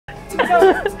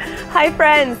Hi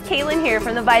friends, Caitlyn here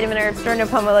from the Vitamin Herb Store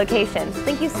Nipomo location.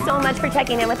 Thank you so much for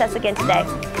checking in with us again today.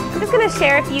 I'm just going to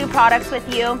share a few products with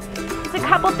you. Just a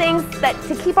couple things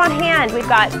to keep on hand. We've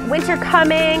got winter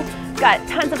coming, we've got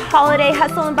tons of holiday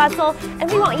hustle and bustle,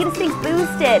 and we want you to stay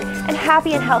boosted and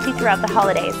happy and healthy throughout the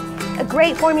holidays. A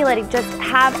great formula to just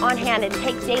have on hand and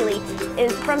take daily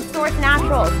is from Source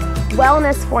Naturals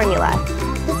Wellness Formula.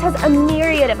 This has a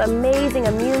myriad of amazing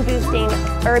immune boosting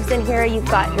herbs in here. You've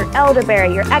got your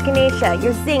elderberry, your echinacea,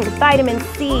 your zinc, vitamin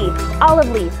C, olive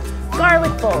leaf,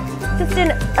 garlic bulb. Just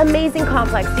an amazing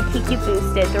complex to keep you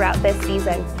boosted throughout this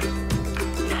season.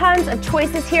 Tons of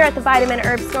choices here at the Vitamin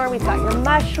Herb Store. We've got your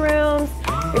mushrooms,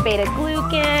 your beta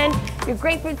glucan, your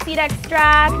grapefruit seed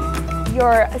extract,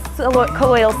 your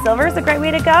colloidal silver is a great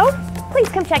way to go. Please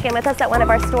come check in with us at one of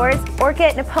our stores,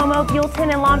 Orchid, Nipomo,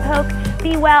 Buellton, and Lompoc.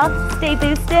 Be well, stay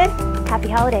boosted. Happy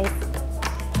holidays.